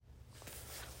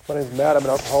My name's Matt. I'm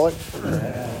an alcoholic.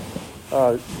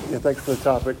 Thanks for the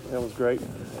topic. That was great.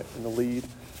 In the lead.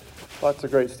 Lots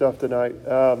of great stuff tonight.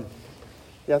 I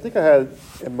think I had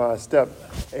in my step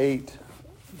 8,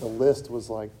 the list was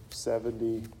like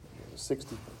 70,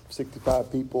 60,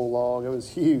 65 people long. It was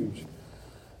huge.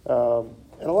 And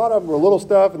a lot of them were little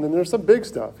stuff, and then there's some big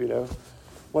stuff,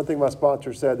 One thing my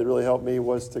sponsor said that really helped me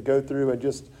was to go through and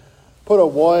just put a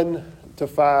 1 to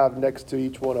 5 next to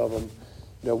each one of them.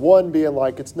 1 being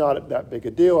like, it's not that big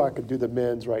a deal. I could do the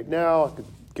men's right now. I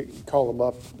could call them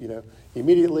up,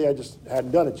 immediately. I just hadn't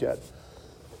done it yet.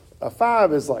 A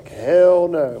 5 is like, hell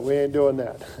no, we ain't doing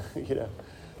that.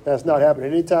 That's not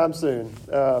happening anytime soon.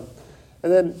 And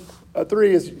then a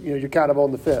 3 is, you're kind of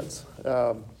on the fence.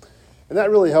 And that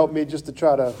really helped me just to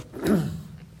try to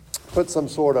put some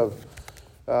sort of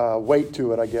weight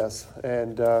to it, I guess.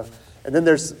 And then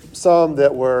there's some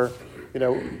that were,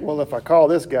 well, if I call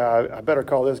this guy, I better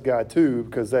call this guy too,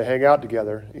 because they hang out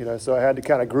together, so I had to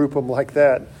kind of group them like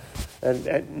that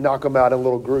and knock them out in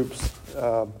little groups.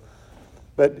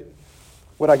 But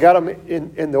when I got them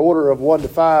in the order of 1 to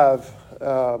 5,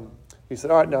 he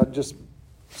said, all right, now just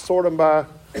sort them by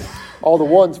all the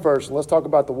ones first, and let's talk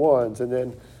about the ones. And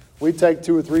then we take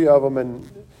 2 or 3 of them, and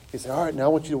he said, all right, now I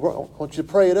want you to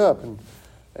pray it up.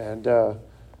 And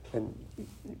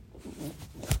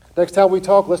next time we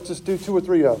talk, let's just do 2 or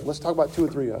 3 of them. Let's talk about 2 or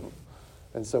 3 of them.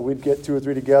 And so we'd get 2 or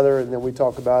 3 together, and then we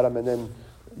talk about them, and then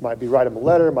it might be write them a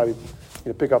letter, it might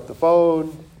be pick up the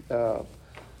phone.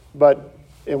 But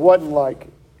it wasn't like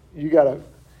you got to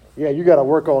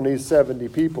work on these 70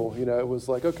 people. It was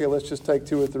like, okay, let's just take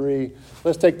 2 or 3.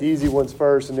 Let's take the easy ones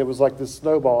first. And it was like this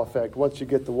snowball effect. Once you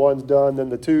get the 1s done, then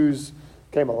the 2s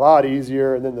came a lot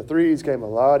easier, and then the 3s came a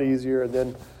lot easier, and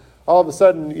then all of a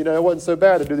sudden, it wasn't so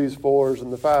bad to do these 4s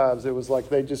and the 5s. It was like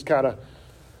they just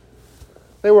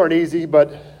they weren't easy,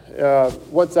 but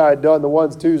once I had done the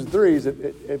 1s, 2s, and 3s,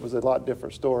 it was a lot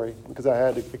different story because I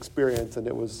had experience and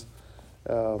it was,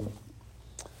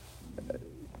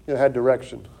 had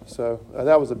direction. So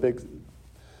that was a big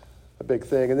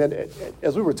thing. And then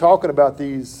as we were talking about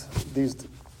these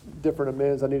different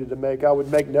amends I needed to make, I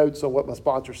would make notes on what my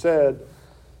sponsor said,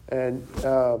 and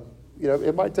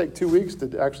it might take 2 weeks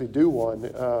to actually do one,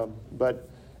 but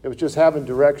it was just having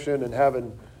direction and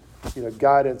having,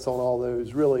 guidance on all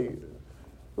those really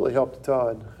helped a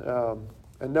ton.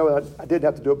 And knowing I didn't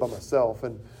have to do it by myself.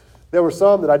 And there were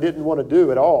some that I didn't want to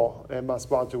do at all, and my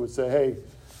sponsor would say, hey,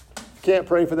 if you can't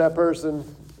pray for that person,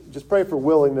 just pray for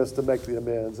willingness to make the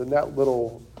amends. And that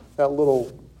little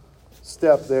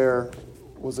step there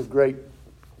was a great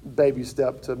baby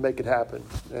step to make it happen.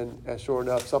 And sure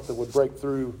enough, something would break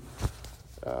through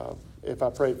if I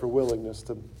prayed for willingness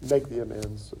to make the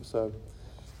amends. So,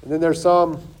 and then there's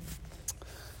some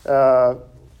that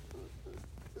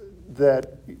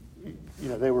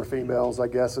they were females, I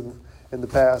guess, in the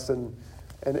past, and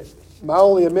my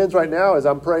only amends right now is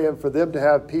I'm praying for them to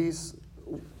have peace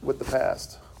with the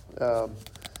past. I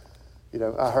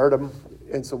hurt them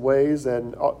in some ways,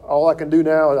 and all I can do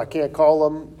now is I can't call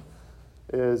them.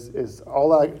 Is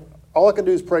all I can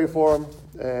do is pray for them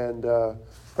and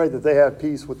pray that they have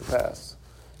peace with the past,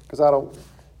 because I don't.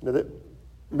 That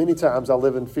many times I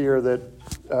live in fear that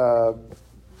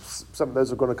some of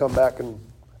those are going to come back and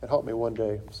haunt me one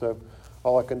day. So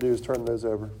all I can do is turn those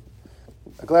over.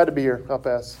 I'm glad to be here. I'll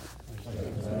pass.